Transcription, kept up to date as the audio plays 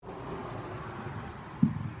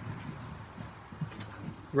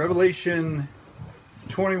Revelation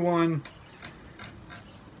 21,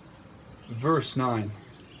 verse 9.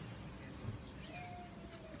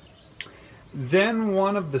 Then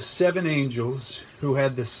one of the seven angels who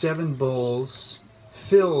had the seven bowls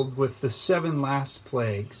filled with the seven last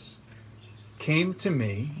plagues came to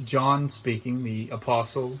me, John speaking, the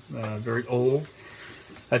apostle, very old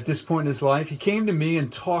at this point in his life. He came to me and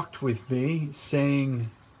talked with me, saying,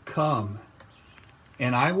 "Come,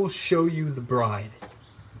 and I will show you the bride,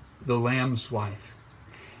 the Lamb's wife."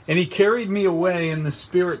 And he carried me away in the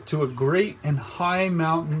Spirit to a great and high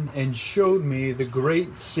mountain and showed me the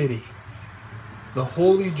great city, the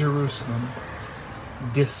holy Jerusalem,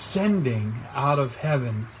 descending out of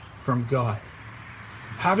heaven from God,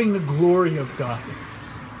 having the glory of God.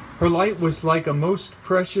 Her light was like a most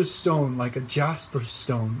precious stone, like a jasper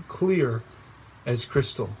stone, clear as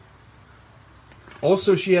crystal.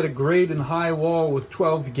 Also she had a great and high wall with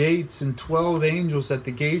 12 gates and 12 angels at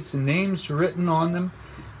the gates, and names written on them,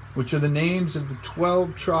 which are the names of the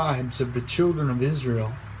 12 tribes of the children of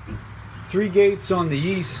Israel. 3 gates on the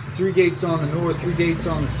east, 3 gates on the north, 3 gates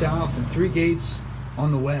on the south, and 3 gates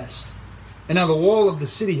on the west. And now the wall of the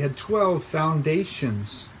city had 12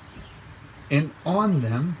 foundations, and on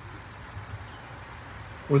them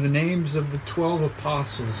were the names of the 12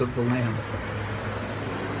 apostles of the Lamb.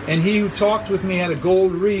 And he who talked with me had a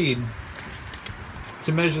gold reed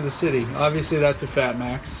to measure the city. Obviously that's a Fat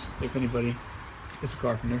Max, if anybody is a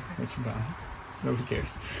carpenter, which nobody cares.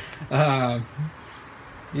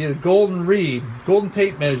 He had a golden reed, golden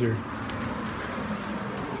tape measure,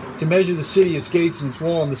 to measure the city, its gates, and its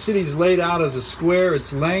wall. And the city is laid out as a square.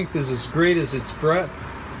 Its length is as great as its breadth.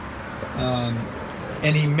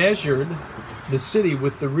 And he measured the city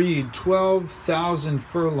with the reed 12,000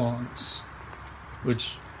 furlongs,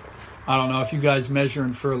 which I don't know if you guys measure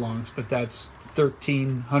in furlongs, but that's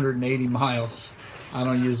 1,380 miles. I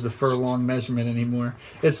don't use the furlong measurement anymore.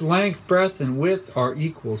 Its length, breadth, and width are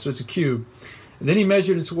equal, so it's a cube. And then he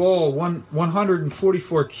measured its wall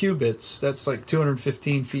 144 cubits. That's like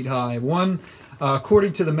 215 feet high.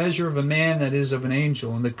 According to the measure of a man, that is of an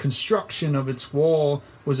angel. And the construction of its wall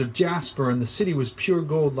was of jasper, and the city was pure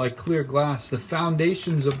gold like clear glass. The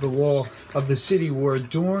foundations of the wall of the city were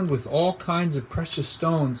adorned with all kinds of precious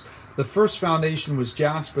stones. The first foundation was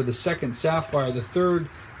jasper, the second sapphire, the third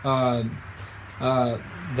that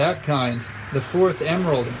kind, the fourth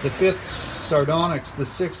emerald, the fifth sardonyx, the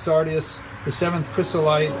sixth sardius, the seventh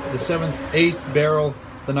chrysolite, the eighth beryl,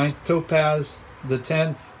 the ninth topaz, the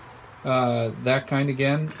 10th that kind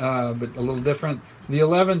again, but a little different, the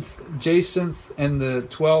 11th jacinth, and the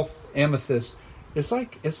 12th amethyst. It's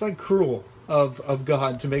like cruel of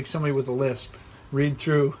God to make somebody with a lisp read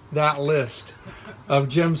through that list of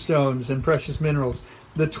gemstones and precious minerals.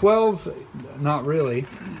 The 12, not really,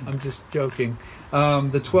 I'm just joking.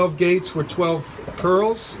 The 12 gates were 12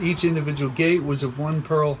 pearls. Each individual gate was of 1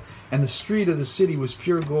 pearl, and the street of the city was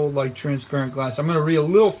pure gold like transparent glass. I'm going to read a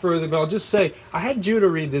little further, but I'll just say, I had Judah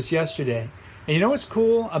read this yesterday. And you know what's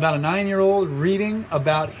cool about a 9-year-old reading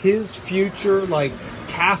about his future, like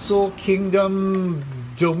castle, kingdom,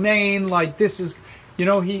 domain, like this is, you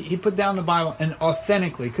know, he put down the Bible and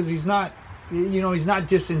authentically, because he's not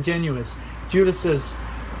disingenuous. Judah says,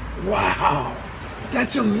 "Wow,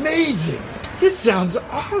 that's amazing. This sounds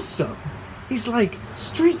awesome." He's like,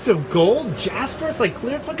 streets of gold, jasper, it's like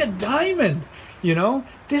clear, it's like a diamond, you know?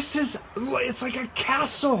 It's like a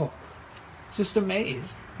castle. It's just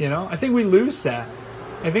amazed, you know? I think we lose that.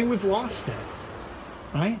 I think we've lost it,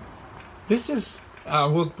 right? This is,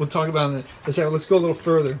 we'll talk about it in a second. Let's go a little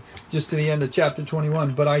further, just to the end of chapter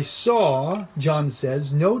 21. But I saw, John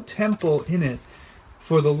says, no temple in it,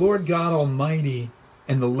 for the Lord God Almighty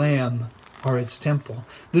and the Lamb are its temple.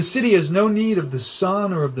 The city has no need of the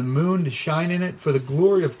sun or of the moon to shine in it, for the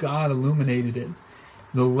glory of God illuminated it.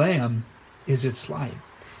 The Lamb is its light.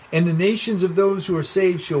 And the nations of those who are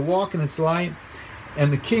saved shall walk in its light,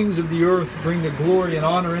 and the kings of the earth bring the glory and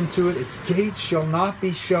honor into it. Its gates shall not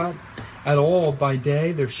be shut at all by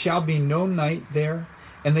day. There shall be no night there,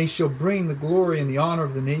 and they shall bring the glory and the honor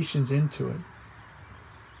of the nations into it.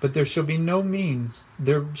 But there shall be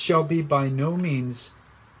by no means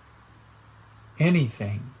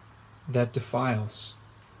anything that defiles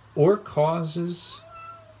or causes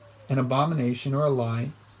an abomination or a lie.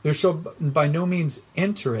 There shall by no means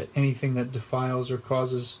enter it anything that defiles or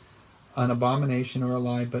causes an abomination or a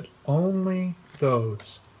lie, but only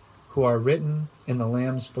those who are written in the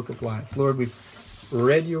Lamb's book of life. Lord, we've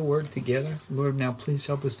read your word together. Lord, now please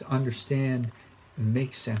help us to understand and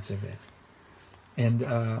make sense of it. And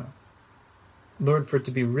Lord, for it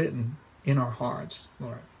to be written in our hearts,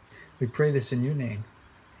 Lord. We pray this in your name.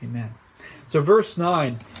 Amen. So verse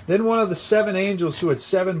 9, then one of the 7 angels who had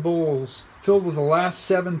 7 bowls filled with the last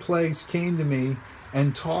 7 plagues came to me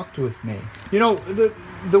and talked with me. You know,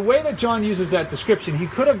 the way that John uses that description, he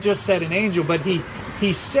could have just said an angel, but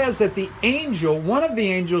he says that the angel, one of the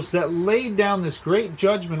angels that laid down this great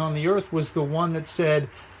judgment on the earth, was the one that said,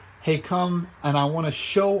 hey, come and I want to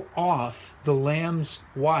show off the Lamb's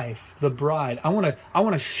wife, the bride. I want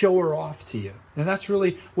to show her off to you. And that's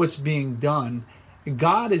really what's being done.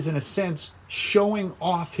 God is, in a sense, showing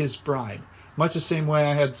off his bride. Much the same way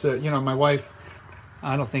I had to, my wife,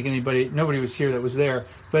 I don't think nobody was here that was there.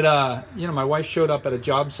 But, my wife showed up at a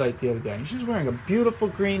job site the other day. And she was wearing a beautiful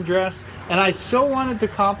green dress. And I so wanted to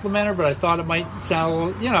compliment her, but I thought it might sound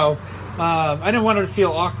a little, I didn't want her to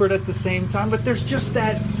feel awkward at the same time. But there's just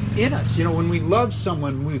that in us. When we love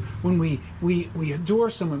someone, when we adore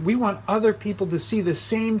someone, we want other people to see the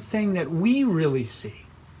same thing that we really see.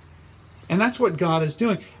 And that's what God is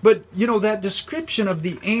doing. But, that description of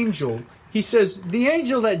the angel, he says, the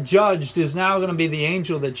angel that judged is now going to be the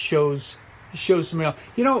angel that shows somebody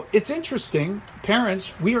else. It's interesting.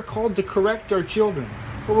 Parents, we are called to correct our children.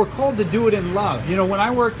 But we're called to do it in love. When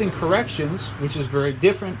I worked in corrections, which is very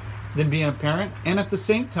different than being a parent, and at the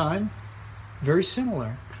same time, very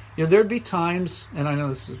similar. There'd be times, and I know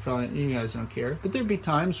this is probably, you guys don't care, but there'd be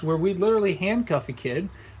times where we'd literally handcuff a kid,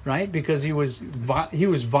 right? Because he was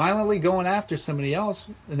violently going after somebody else,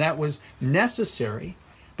 and that was necessary.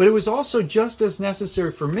 But it was also just as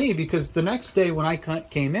necessary for me, because the next day when I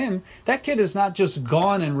came in, that kid is not just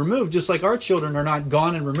gone and removed, just like our children are not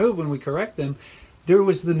gone and removed when we correct them. There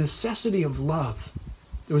was the necessity of love.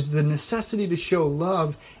 There was the necessity to show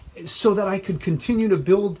love so that I could continue to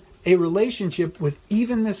build a relationship with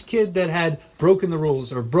even this kid that had broken the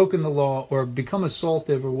rules or broken the law or become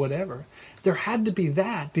assaultive or whatever. There had to be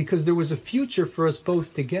that, because there was a future for us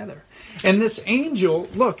both together. And this angel,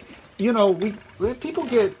 look, people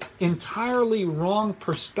get entirely wrong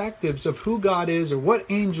perspectives of who God is or what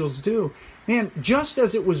angels do. Man, just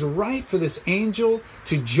as it was right for this angel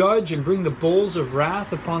to judge and bring the bowls of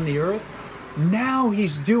wrath upon the earth, now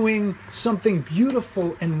he's doing something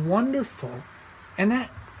beautiful and wonderful. And that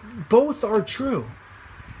both are true.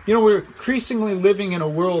 We're increasingly living in a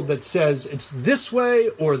world that says it's this way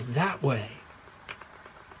or that way.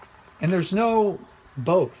 And there's no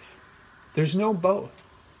both. There's no both.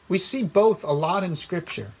 We see both a lot in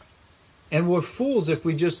Scripture. And we're fools if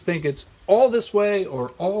we just think it's all this way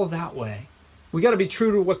or all that way. We got to be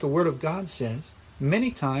true to what the Word of God says.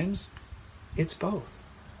 Many times, it's both.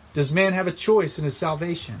 Does man have a choice in his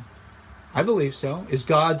salvation? I believe so. Is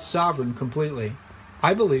God sovereign completely?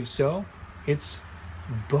 I believe so. It's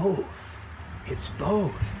both. It's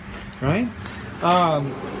both. Right?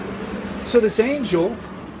 So this angel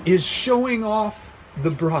is showing off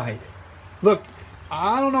the bride. Look,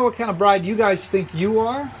 I don't know what kind of bride you guys think you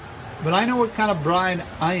are, but I know what kind of bride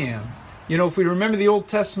I am. If we remember the Old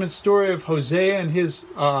Testament story of Hosea and his,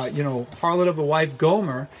 harlot of a wife,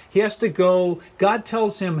 Gomer, he has to go. God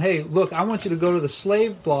tells him, hey, look, I want you to go to the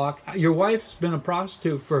slave block. Your wife's been a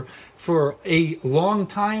prostitute for a long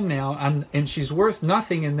time now, and she's worth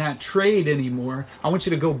nothing in that trade anymore. I want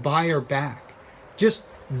you to go buy her back. Just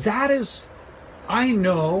that is, I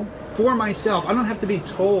know for myself. I don't have to be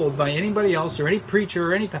told by anybody else or any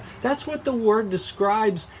preacher or that's what the Word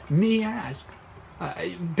describes me as.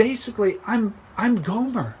 Basically, I'm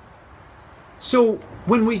Gomer. So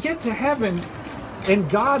when we get to heaven and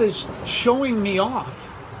God is showing me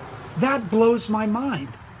off, that blows my mind.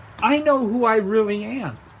 I know who I really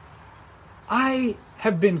am. I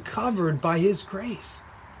have been covered by His grace.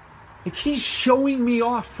 He's showing me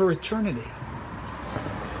off for eternity.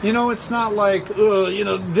 It's not like,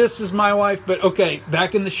 this is my wife, but okay,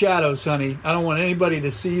 back in the shadows, honey. I don't want anybody to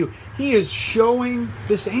see you.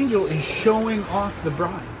 This angel is showing off the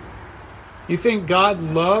bride. You think God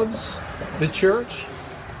loves the church?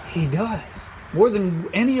 He does. More than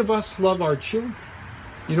any of us love our children.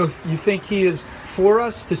 You think He is for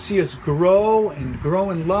us to see us grow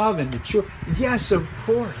in love and mature? Yes, of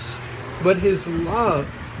course. But His love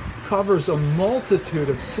covers a multitude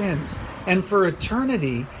of sins. And for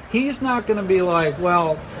eternity, He's not going to be like,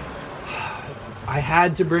 well, I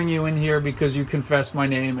had to bring you in here because you confessed my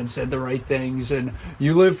name and said the right things and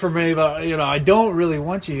you live for me, but I don't really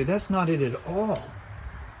want you. That's not it at all.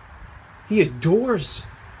 He adores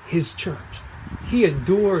His church. He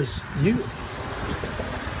adores you.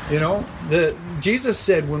 Jesus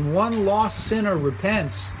said when one lost sinner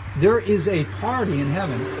repents, there is a party in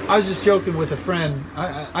heaven. I was just joking with a friend.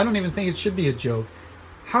 I don't even think it should be a joke.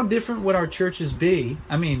 how different would our churches be?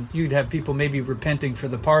 I mean, you'd have people maybe repenting for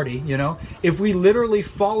the party, if we literally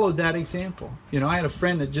followed that example. I had a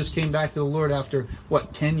friend that just came back to the Lord after,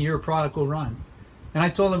 10-year prodigal run. And I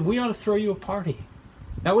told him, we ought to throw you a party.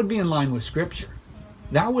 That would be in line with Scripture.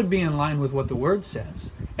 That would be in line with what the Word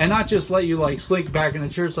says. And not just let you slink back in the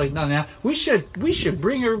church like nothing happened. We should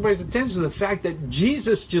bring everybody's attention to the fact that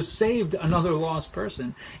Jesus just saved another lost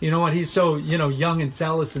person. You know what? He's so, young and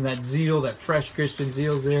zealous, and that zeal, that fresh Christian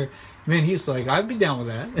zeal's there. Man, he's like, I'd be down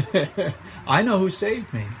with that. I know who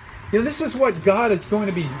saved me. This is what God is going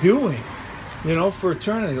to be doing, for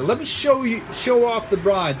eternity. Let me show off the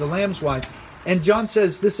bride, the Lamb's wife. And John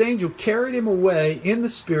says, this angel carried him away in the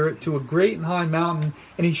Spirit to a great and high mountain,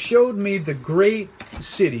 and he showed me the great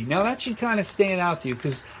city. Now that should kind of stand out to you,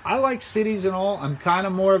 because I like cities and all. I'm kind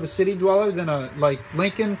of more of a city dweller than like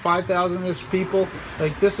Lincoln, 5,000-ish people.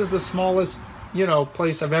 This is the smallest,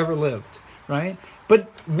 place I've ever lived, right?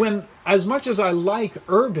 But as much as I like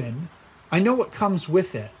urban, I know what comes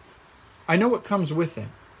with it.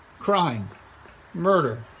 Crime,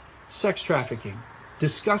 murder, sex trafficking.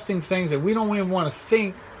 Disgusting things that we don't even want to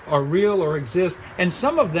think are real or exist, and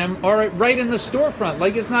some of them are right in the storefront.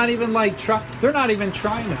 It's not even they're not even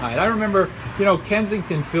trying to hide. I remember,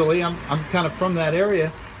 Kensington, Philly. I'm kind of from that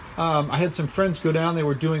area. I had some friends go down. They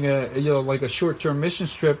were doing a short-term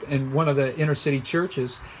missions trip in one of the inner city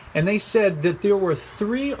churches, and they said that there were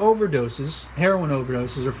 3 overdoses, heroin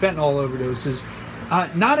overdoses or fentanyl overdoses,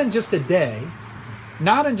 not in just a day,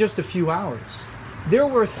 not in just a few hours. There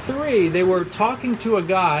were 3. They were talking to a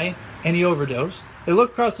guy, and he overdosed. They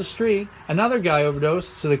looked across the street. Another guy overdosed,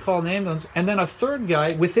 so they called an ambulance. And then a third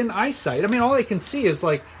guy within eyesight. I mean, all they can see is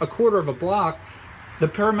a quarter of a block. The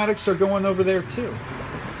paramedics are going over there too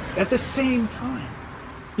at the same time.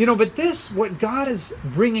 But what God is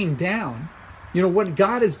bringing down, what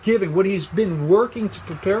God is giving, what He's been working to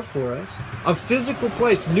prepare for us, a physical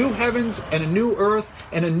place, new heavens and a new earth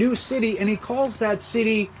and a new city, and He calls that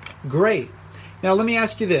city great. Now, let me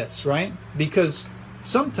ask you this, right? Because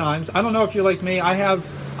sometimes, I don't know if you're like me,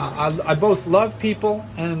 I both love people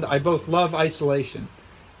and I both love isolation.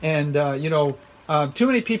 And, too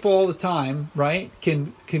many people all the time, right,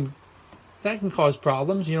 that can cause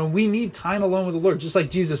problems. We need time alone with the Lord, just like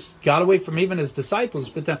Jesus got away from even His disciples.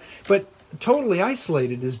 But totally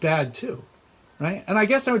isolated is bad too, right? And I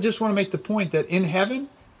guess I would just want to make the point that in heaven,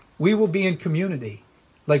 we will be in community.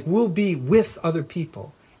 We'll be with other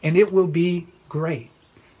people, and it will be great.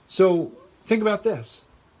 So think about this.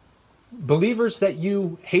 Believers that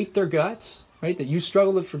you hate their guts, right? That you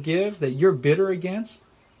struggle to forgive, that you're bitter against,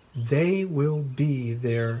 they will be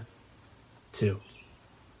there too.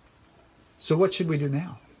 So what should we do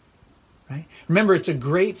now? Right? Remember, it's a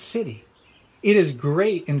great city. It is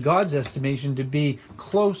great in God's estimation to be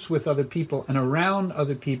close with other people and around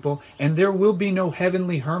other people, and there will be no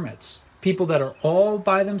heavenly hermits. People that are all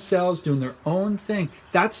by themselves doing their own thing.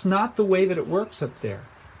 That's not the way that it works up there.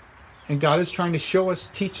 And God is trying to show us,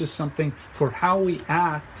 teach us something for how we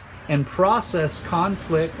act and process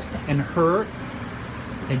conflict and hurt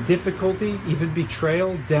and difficulty, even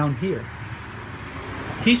betrayal down here.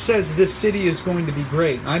 He says this city is going to be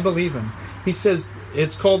great. I believe Him. He says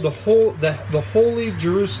it's called the Holy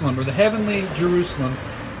Jerusalem, or the Heavenly Jerusalem.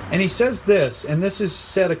 And He says this, and this is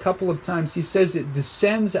said a couple of times. He says it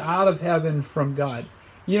descends out of heaven from God.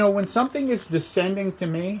 When something is descending to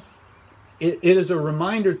me, it is a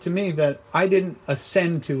reminder to me that I didn't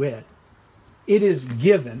ascend to it. It is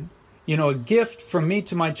given. A gift from me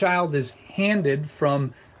to my child is handed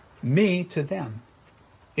from me to them.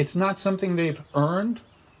 It's not something they've earned,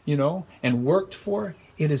 and worked for.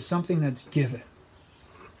 It is something that's given.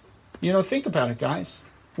 Think about it, guys.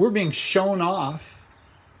 We're being shown off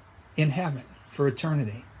in heaven for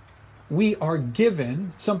eternity. We are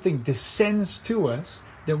given, something descends to us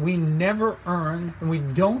that we never earn and we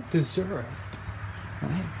don't deserve.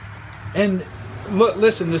 Right? And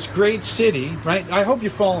listen, this great city, right? I hope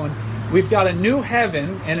you're following. We've got a new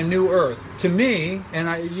heaven and a new earth. To me,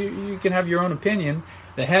 and you can have your own opinion,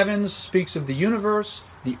 the heavens speaks of the universe.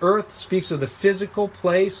 The earth speaks of the physical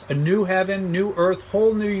place, a new heaven, new earth,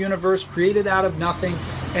 whole new universe created out of nothing.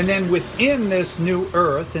 And then within this new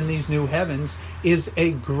earth and these new heavens is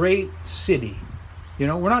a great city.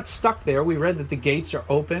 We're not stuck there. We read that the gates are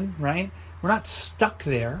open, right? We're not stuck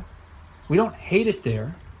there. We don't hate it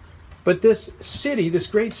there. But this city, this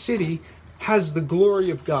great city, has the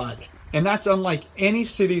glory of God. And that's unlike any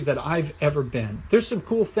city that I've ever been. There's some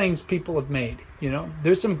cool things people have made.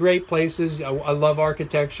 There's some great places. I love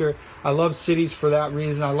architecture. I love cities for that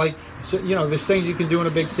reason. I like, there's things you can do in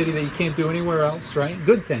a big city that you can't do anywhere else, right?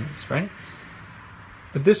 Good things, right?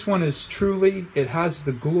 But this one is truly, it has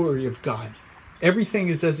the glory of God. Everything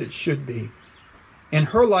is as it should be. And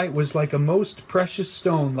her light was like a most precious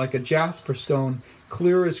stone, like a jasper stone,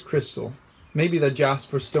 clear as crystal. Maybe the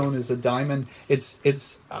jasper stone is a diamond.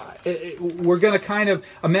 We're going to kind of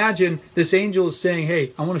imagine this angel is saying,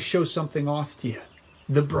 hey, I want to show something off to you,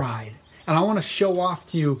 the bride. And I want to show off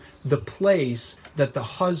to you the place that the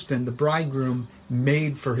husband, the bridegroom,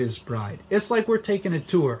 made for his bride. It's like we're taking a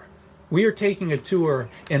tour. We are taking a tour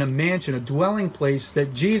in a mansion, a dwelling place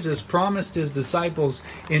that Jesus promised his disciples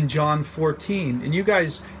in John 14. And you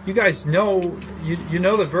guys know, you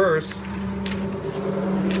know the verse.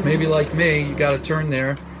 Maybe like me, you got to turn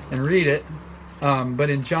there and read it. But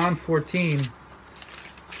in John 14,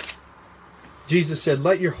 Jesus said,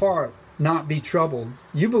 let your heart not be troubled.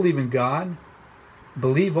 You believe in God,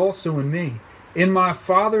 believe also in me. In my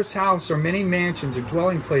Father's house are many mansions or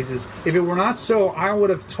dwelling places. If it were not so, I would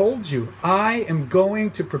have told you. I am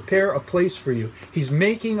going to prepare a place for you. He's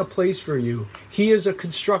making a place for you. He is a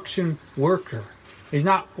construction worker. He's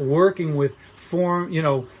not working with form,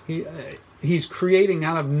 he's creating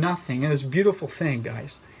out of nothing. And it's a beautiful thing,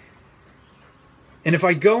 guys. And if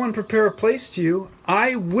I go and prepare a place to you,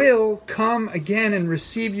 I will come again and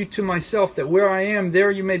receive you to myself, that where I am,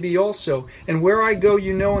 there you may be also. And where I go,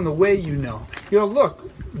 you know, and the way you know.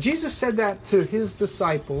 Look, Jesus said that to his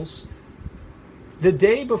disciples the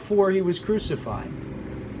day before he was crucified.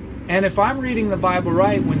 And if I'm reading the Bible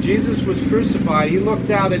right, when Jesus was crucified, he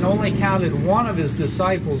looked out and only counted one of his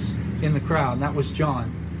disciples in the crowd, and that was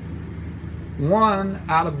John. One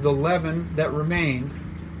out of the 11 that remained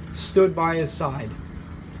stood by his side.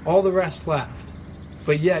 All the rest left.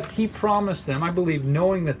 But yet he promised them, I believe,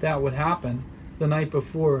 knowing that would happen the night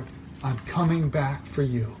before, I'm coming back for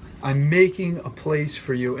you. I'm making a place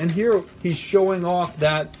for you. And here he's showing off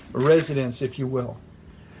that residence, if you will.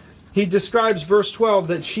 He describes, verse 12,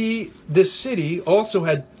 that this city also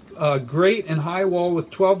had a great and high wall with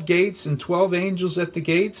 12 gates and 12 angels at the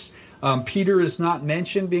gates. Peter is not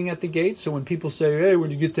mentioned being at the gates. So when people say, hey, when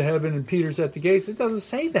you get to heaven and Peter's at the gates, it doesn't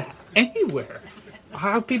say that anywhere.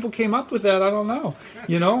 How people came up with that, I don't know.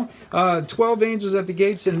 12 angels at the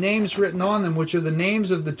gates and names written on them, which are the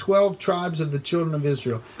names of the 12 tribes of the children of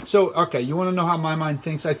Israel. So, okay, you want to know how my mind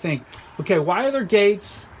thinks? I think, okay, why are there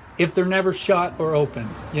gates if they're never shut or opened?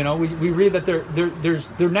 We read that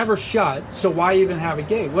they're never shut, so why even have a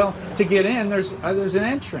gate? Well, to get in, there's an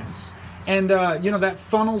entrance. And, that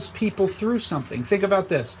funnels people through something. Think about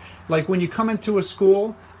this. Like when you come into a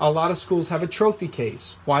school, a lot of schools have a trophy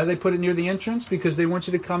case. Why do they put it near the entrance? Because they want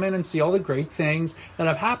you to come in and see all the great things that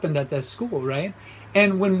have happened at that school, right?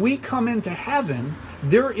 And when we come into heaven,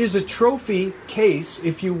 there is a trophy case,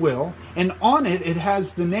 if you will, and on it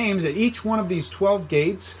has the names at each one of these 12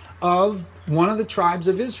 gates of one of the tribes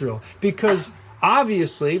of Israel. Because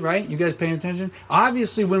obviously, right, you guys paying attention?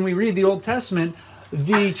 Obviously, when we read the Old Testament,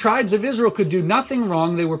 the tribes of Israel could do nothing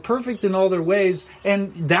wrong. They were perfect in all their ways.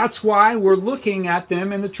 And that's why we're looking at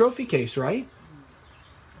them in the trophy case, right?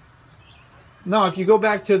 Now, if you go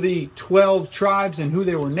back to the 12 tribes and who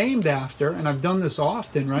they were named after, and I've done this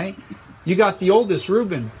often, right? You got the oldest,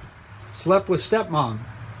 Reuben, slept with stepmom.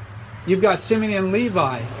 You've got Simeon and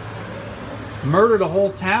Levi, murdered a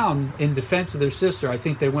whole town in defense of their sister. I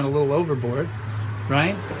think they went a little overboard,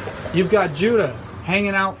 right? You've got Judah,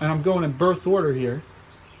 hanging out, and I'm going in birth order here,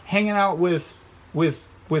 hanging out with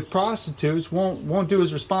prostitutes, won't do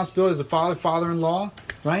his responsibility as a father-in-law,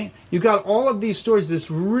 right? You've got all of these stories,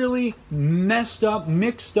 this really messed up,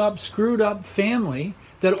 mixed up, screwed up family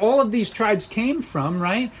that all of these tribes came from,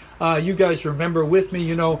 right? You guys remember with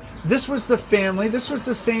me, this was the family, this was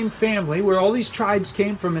the same family where all these tribes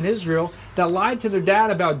came from in Israel that lied to their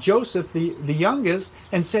dad about Joseph, the youngest,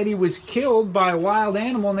 and said he was killed by a wild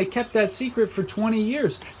animal, and they kept that secret for 20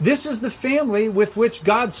 years. This is the family with which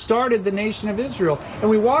God started the nation of Israel. And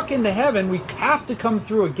we walk into heaven, we have to come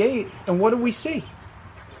through a gate, and what do we see?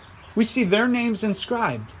 We see their names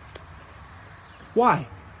inscribed. Why?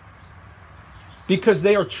 Because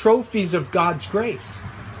they are trophies of God's grace.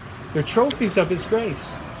 They're trophies of His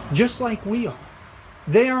grace, just like we are.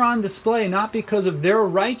 They are on display not because of their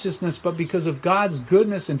righteousness, but because of God's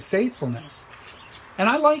goodness and faithfulness. And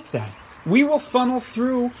I like that. We will funnel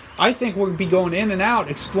through. I think we'll be going in and out,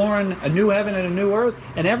 exploring a new heaven and a new earth.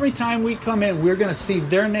 And every time we come in, we're going to see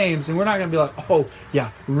their names. And we're not going to be like, oh,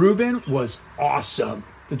 yeah, Reuben was awesome.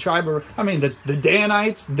 The tribe of, the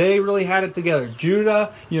Danites, they really had it together.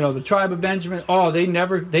 Judah, the tribe of Benjamin,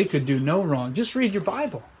 they could do no wrong. Just read your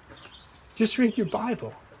Bible. Just read your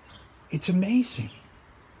Bible. It's amazing.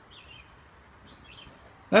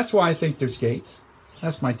 That's why I think there's gates.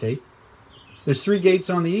 That's my take. There's 3 gates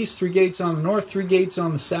on the east, 3 gates on the north, 3 gates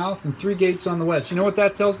on the south, and 3 gates on the west. You know what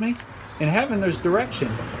that tells me? In heaven, there's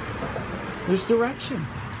direction. There's direction.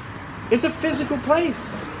 It's a physical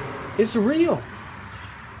place. It's real.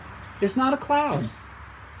 It's not a cloud.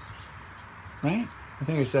 Right? I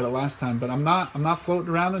think I said it last time, but I'm not floating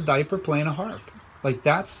around in a diaper playing a harp. Like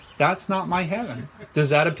that's not my heaven. Does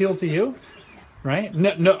that appeal to you? Right?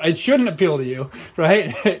 No, it shouldn't appeal to you,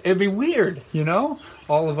 right? It'd be weird,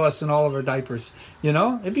 all of us in all of our diapers,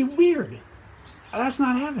 it'd be weird. That's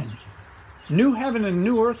not heaven. New heaven and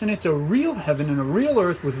new earth, and it's a real heaven and a real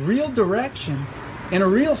earth with real direction and a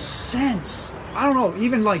real sense. I don't know,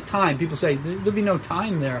 even like time. People say there'll be no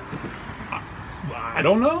time there. I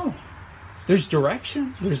don't know. There's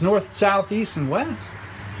direction. There's north, south, east, and west.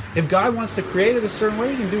 If God wants to create it a certain way,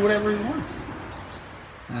 he can do whatever he wants.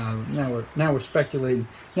 Now we're speculating.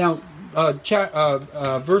 Now,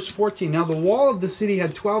 verse 14. Now the wall of the city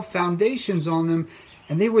had 12 foundations on them,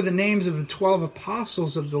 and they were the names of the 12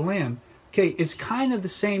 apostles of the Lamb. Okay, it's kind of the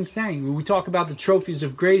same thing. When we talk about the trophies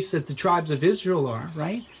of grace that the tribes of Israel are,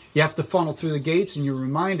 right? You have to funnel through the gates, and you're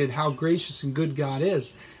reminded how gracious and good God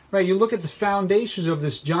is. Right, you look at the foundations of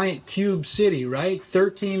this giant cube city, right?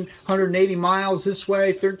 1,380 miles this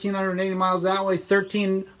way, 1,380 miles that way,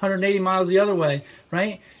 1,380 miles the other way,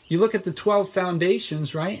 right? You look at the 12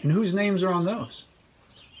 foundations, right? And whose names are on those?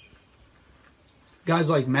 Guys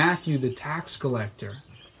like Matthew, the tax collector.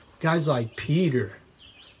 Guys like Peter.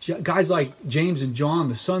 Guys like James and John,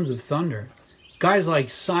 the sons of thunder. Guys like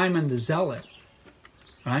Simon the zealot,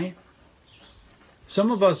 right?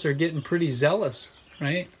 Some of us are getting pretty zealous,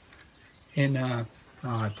 right? And, I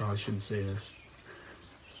probably shouldn't say this.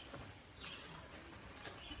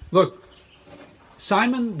 Look,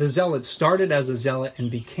 Simon the Zealot started as a zealot and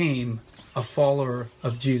became a follower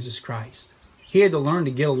of Jesus Christ. He had to learn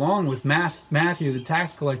to get along with Matthew the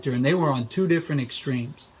tax collector, and they were on 2 different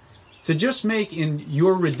extremes. So just make in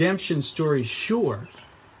your redemption story sure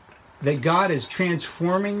that God is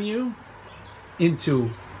transforming you into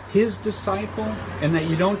his disciple, and that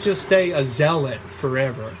you don't just stay a zealot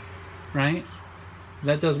forever. Right? If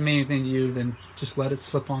that doesn't mean anything to you, then just let it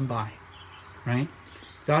slip on by. Right?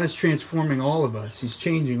 God is transforming all of us. He's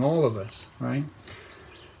changing all of us. Right?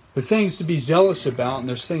 There are things to be zealous about, and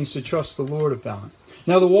there's things to trust the Lord about.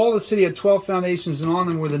 Now the wall of the city had 12 foundations, and on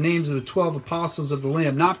them were the names of the 12 apostles of the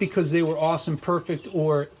Lamb. Not because they were awesome, perfect,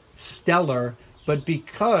 or stellar, but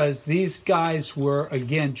because these guys were,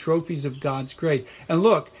 again, trophies of God's grace. And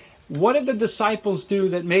look, what did the disciples do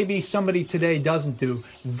that maybe somebody today doesn't do?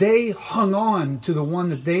 They hung on to the one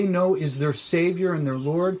that they know is their Savior and their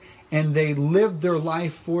Lord, and they lived their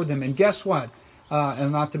life for them. And guess what?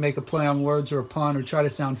 And not to make a play on words or a pun or try to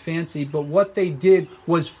sound fancy, but what they did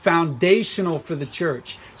was foundational for the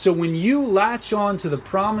church. So when you latch on to the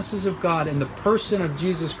promises of God and the person of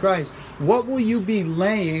Jesus Christ, what will you be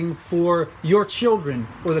laying for your children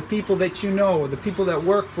or the people that you know or the people that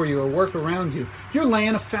work for you or work around you? You're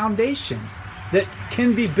laying a foundation that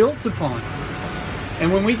can be built upon.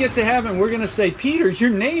 And when we get to heaven, we're going to say, Peter, your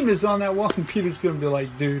name is on that wall. And Peter's going to be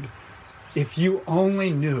like, dude, if you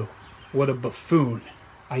only knew what a buffoon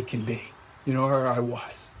I can be, or I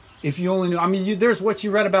was. If you only knew, there's what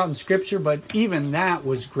you read about in Scripture, but even that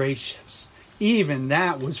was gracious. Even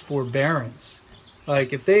that was forbearance.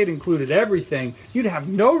 Like, if they had included everything, you'd have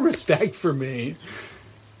no respect for me.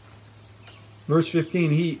 Verse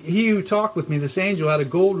 15, he who talked with me, this angel, had a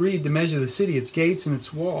gold reed to measure the city, its gates and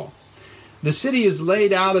its wall. The city is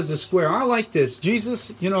laid out as a square. I like this.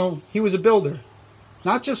 Jesus, he was a builder.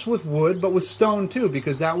 Not just with wood, but with stone too,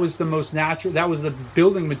 because that was the most natural, that was the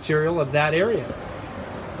building material of that area.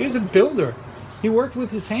 He's a builder. He worked with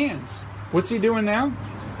his hands. What's he doing now?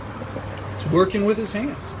 He's working with his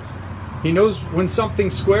hands. He knows when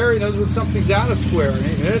something's square, he knows when something's out of square.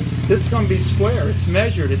 This is going to be square. It's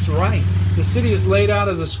measured. It's right. The city is laid out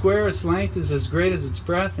as a square. Its length is as great as its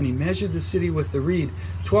breadth, and he measured the city with the reed.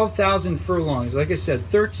 12,000 furlongs. Like I said,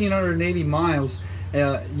 1,380 miles,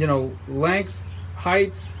 length,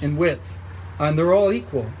 height, and width. And they're all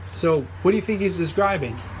equal. So what do you think he's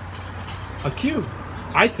describing? A cube.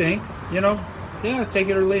 I think, take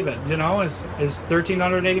it or leave it. Is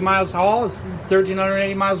 1,380 miles tall, is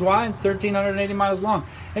 1,380 miles wide, 1,380 miles long.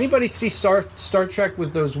 Anybody see Star Trek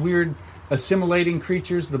with those weird assimilating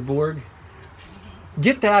creatures, the Borg?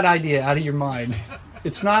 Get that idea out of your mind.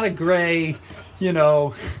 It's not a gray,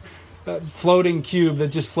 floating cube that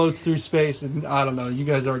just floats through space. And I don't know, you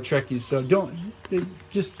guys are Trekkies, so don't,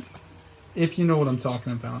 just, if you know what I'm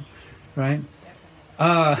talking about, right?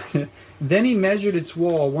 Then he measured its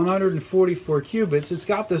wall 144 cubits. It's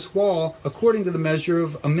got this wall according to the measure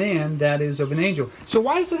of a man, that is, of an angel. So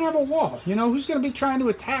why does it have a wall? Who's going to be trying to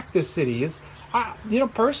attack this city?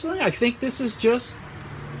 Personally, I think this is just,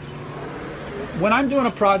 when I'm doing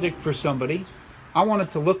a project for somebody, I want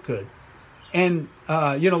it to look good. And,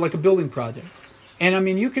 like a building project. And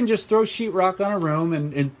you can just throw sheetrock on a room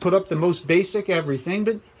and put up the most basic everything,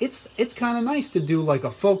 but it's kind of nice to do like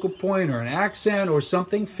a focal point or an accent or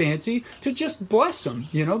something fancy to just bless them,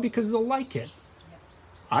 because they'll like it.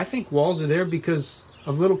 I think walls are there because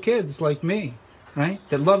of little kids like me, right?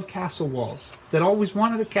 That love castle walls, that always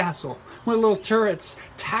wanted a castle with little turrets,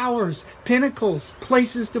 towers, pinnacles,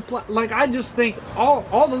 places to play. Like, I just think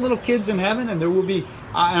all the little kids in heaven, and there will be,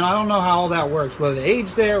 and I don't know how all that works, whether they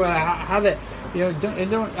age there, whether how that.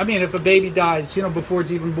 If a baby dies, before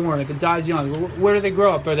it's even born, if it dies young, where do they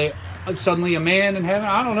grow up? Are they suddenly a man in heaven?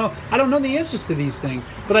 I don't know. I don't know the answers to these things.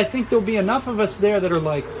 But I think there'll be enough of us there that are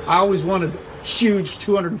like, I always wanted huge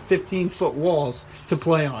 215-foot walls to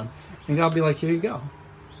play on. And God will be like, here you go.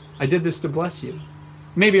 I did this to bless you.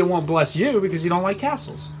 Maybe it won't bless you because you don't like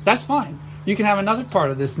castles. That's fine. You can have another part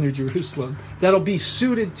of this New Jerusalem that'll be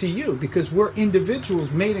suited to you because we're individuals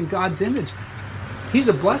made in God's image. He's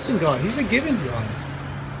a blessing God. He's a giving God.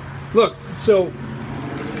 Look, so,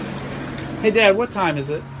 hey, Dad, what time is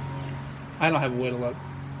it? I don't have a way to look.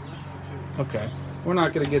 Okay, we're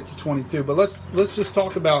not going to get to 22, but let's just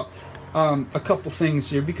talk about a couple things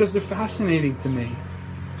here because they're fascinating to me.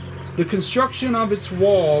 The construction of its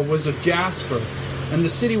wall was of jasper, and the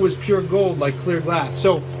city was pure gold like clear glass.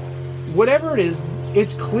 So, whatever it is,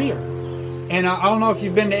 it's clear. And I don't know if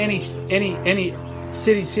you've been to any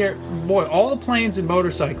cities here. Boy, all the planes and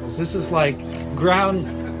motorcycles. This is like ground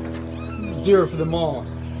zero for them all,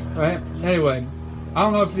 right? Anyway, I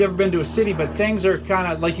don't know if you've ever been to a city, but things are kind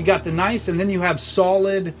of like you got the nice, and then you have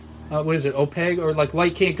solid. Opaque, or like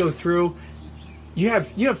light can't go through. You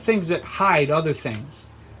have things that hide other things,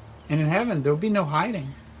 and in heaven there'll be no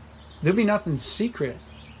hiding. There'll be nothing secret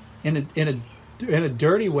in a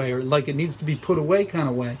dirty way, or like it needs to be put away kind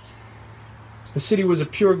of way. The city was of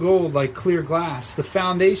pure gold like clear glass. The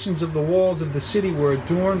foundations of the walls of the city were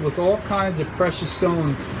adorned with all kinds of precious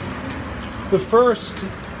stones. The first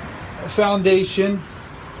foundation,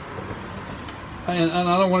 and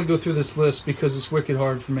I don't want to go through this list because it's wicked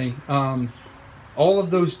hard for me. All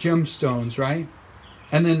of those gemstones, right?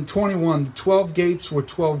 And then 21, the 12 gates were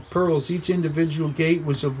 12 pearls. Each individual gate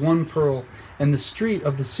was of one pearl. And the street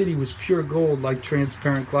of the city was pure gold like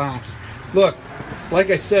transparent glass. Look, like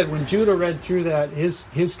I said, when Judah read through that,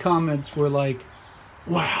 his comments were like,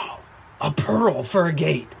 wow, a pearl for a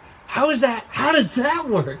gate. How does that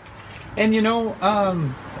work? And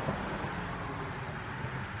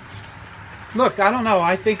look, I don't know.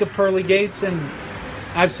 I think of pearly gates, and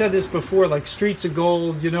I've said this before, like streets of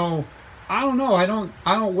gold, I don't know. I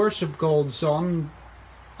don't worship gold, so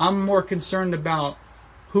I'm more concerned about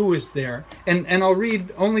who is there. And I'll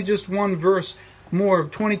read only just one verse more.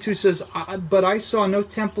 22 says, but I saw no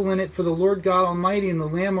temple in it, for the Lord God Almighty and the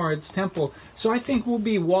Lamb are its temple. So I think we'll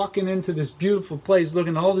be walking into this beautiful place,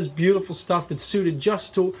 looking at all this beautiful stuff that's suited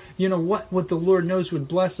just to, what the Lord knows would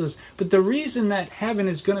bless us. But the reason that heaven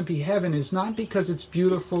is going to be heaven is not because it's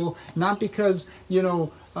beautiful, not because,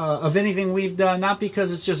 of anything we've done, not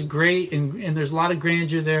because it's just great and there's a lot of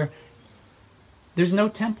grandeur there. There's no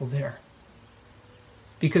temple there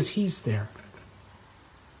because He's there.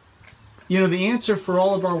 The answer for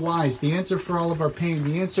all of our whys, the answer for all of our pain,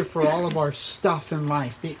 the answer for all of our stuff in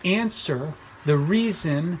life, the answer, the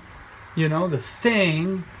reason, the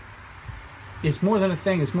thing is more than a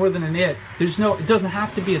thing, it's more than an it. It doesn't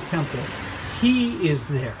have to be a temple. He is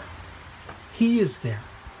there. He is there.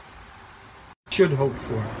 Should hope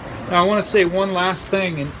for. Now I want to say one last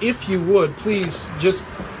thing, and if you would, please, just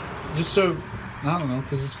so, I don't know,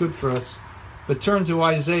 because it's good for us, but turn to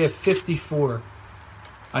Isaiah 54.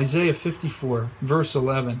 Isaiah 54, verse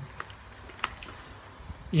 11.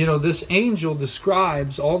 This angel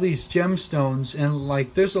describes all these gemstones,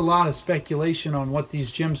 and there's a lot of speculation on what these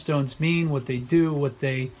gemstones mean, what they do,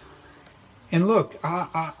 and look,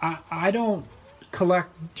 I don't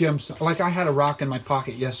collect gemstones. I had a rock in my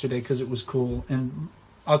pocket yesterday because it was cool, and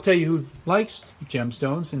I'll tell you who likes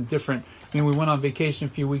gemstones and different. We went on vacation a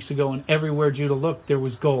few weeks ago, and everywhere Judah looked, there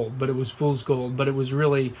was gold, but it was fool's gold, but it was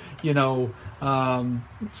really,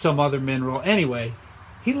 some other mineral. Anyway,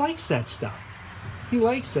 he likes that stuff. He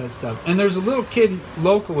likes that stuff. And there's a little kid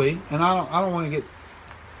locally, and I don't want to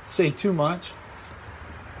say too much.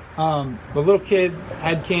 The little kid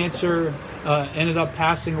had cancer, ended up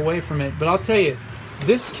passing away from it. But I'll tell you,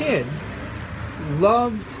 this kid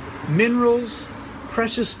loved minerals,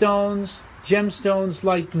 precious stones, gemstones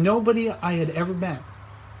like nobody I had ever met.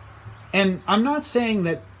 And I'm not saying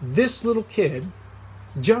that this little kid,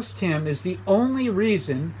 just him, is the only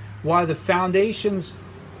reason why the foundations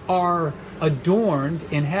are adorned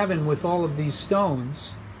in heaven with all of these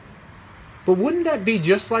stones. But wouldn't that be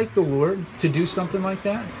just like the Lord to do something like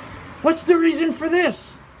that? What's the reason for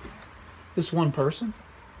this? This one person.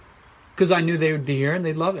 Because I knew they would be here and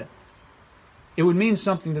they'd love it. It would mean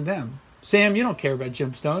something to them. Sam, you don't care about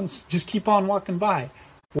gemstones. Just keep on walking by.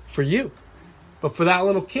 For you. But for that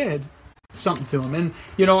little kid, it's something to him. And,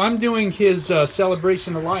 I'm doing his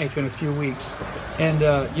celebration of life in a few weeks. And,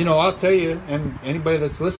 I'll tell you, and anybody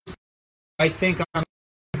that's listening, I think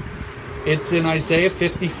it's in Isaiah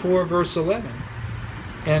 54, verse 11.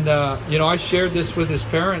 And, I shared this with his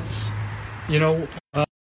parents, a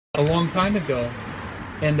long time ago.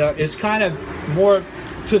 And it's kind of more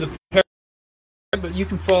to the parents, but you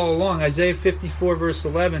can follow along. Isaiah 54, verse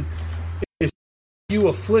 11 is, "You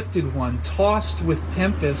afflicted one, tossed with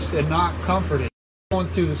tempest and not comforted." Going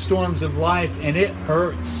through the storms of life, and it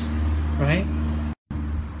hurts, right?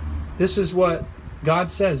 This is what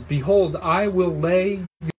God says, "Behold, I will lay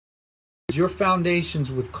your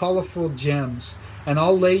foundations with colorful gems, and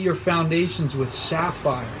I'll lay your foundations with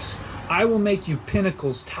sapphires. I will make you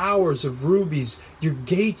pinnacles, towers of rubies, your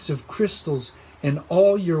gates of crystals, and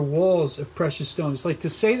all your walls of precious stones." Like, to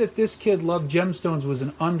say that this kid loved gemstones was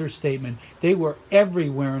an understatement. They were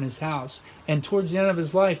everywhere in his house. And towards the end of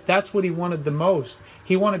his life, that's what he wanted the most.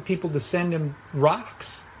 He wanted people to send him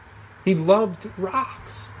rocks. He loved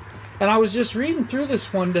rocks. And I was just reading through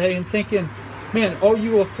this one day and thinking, man, oh,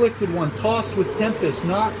 you afflicted one, tossed with tempest,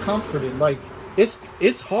 not comforted. Like,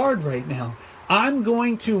 it's hard right now. I'm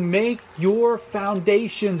going to make your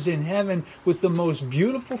foundations in heaven with the most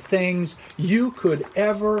beautiful things you could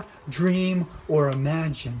ever dream or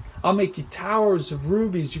imagine. I'll make you towers of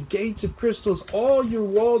rubies, your gates of crystals. All your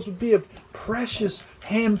walls will be of precious,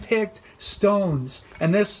 hand-picked stones.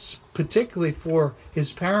 And this particularly for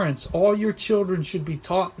his parents. All your children shall be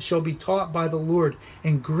taught by the Lord,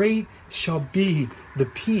 and great shall be the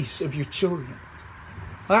peace of your children.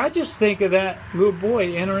 I just think of that little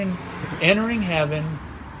boy entering heaven,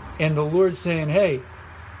 and the Lord saying, "Hey,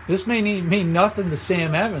 this may mean nothing to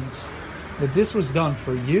Sam Evans, but this was done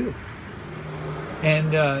for you."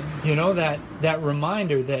 And that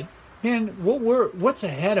reminder that, man, what's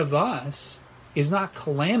ahead of us is not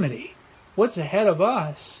calamity. What's ahead of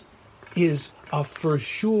us is a for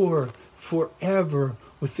sure forever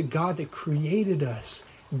with the God that created us,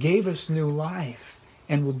 gave us new life,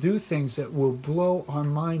 and will do things that will blow our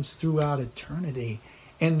minds throughout eternity.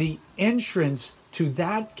 And the entrance to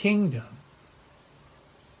that kingdom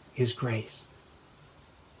is grace.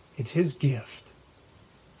 It's His gift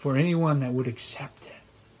for anyone that would accept it.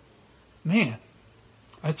 Man,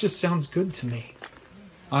 that just sounds good to me.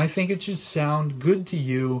 I think it should sound good to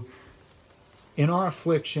you in our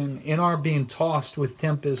affliction, in our being tossed with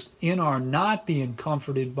tempest, in our not being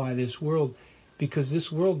comforted by this world, because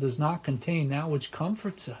this world does not contain that which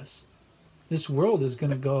comforts us. This world is going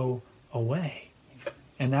to go away,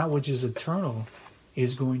 and that which is eternal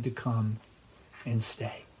is going to come and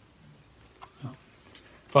stay.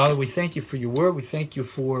 Father, we thank you for your word. We thank you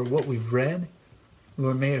for what we've read.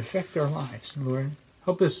 Lord, may it affect our lives. Lord,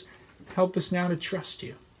 help us now to trust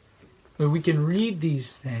you. Lord, we can read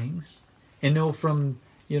these things and know from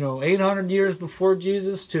 800 years before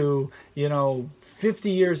Jesus to 50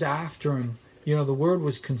 years after him, the word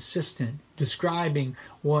was consistent, describing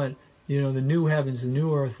what the new heavens, the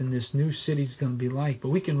new earth, and this new city is going to be like. But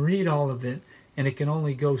we can read all of it, and it can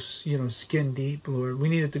only go skin deep, Lord. We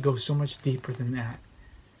need it to go so much deeper than that.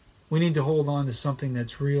 We need to hold on to something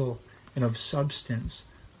that's real and of substance,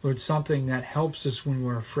 Lord, something that helps us when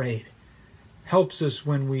we're afraid, helps us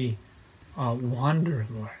when we wander,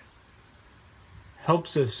 Lord,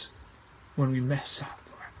 helps us when we mess up,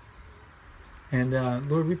 Lord. And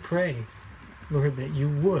Lord, we pray, Lord, that you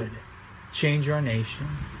would change our nation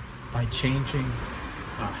by changing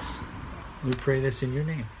us. We pray this in your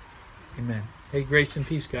name. Amen. Hey, grace and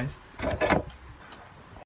peace, guys.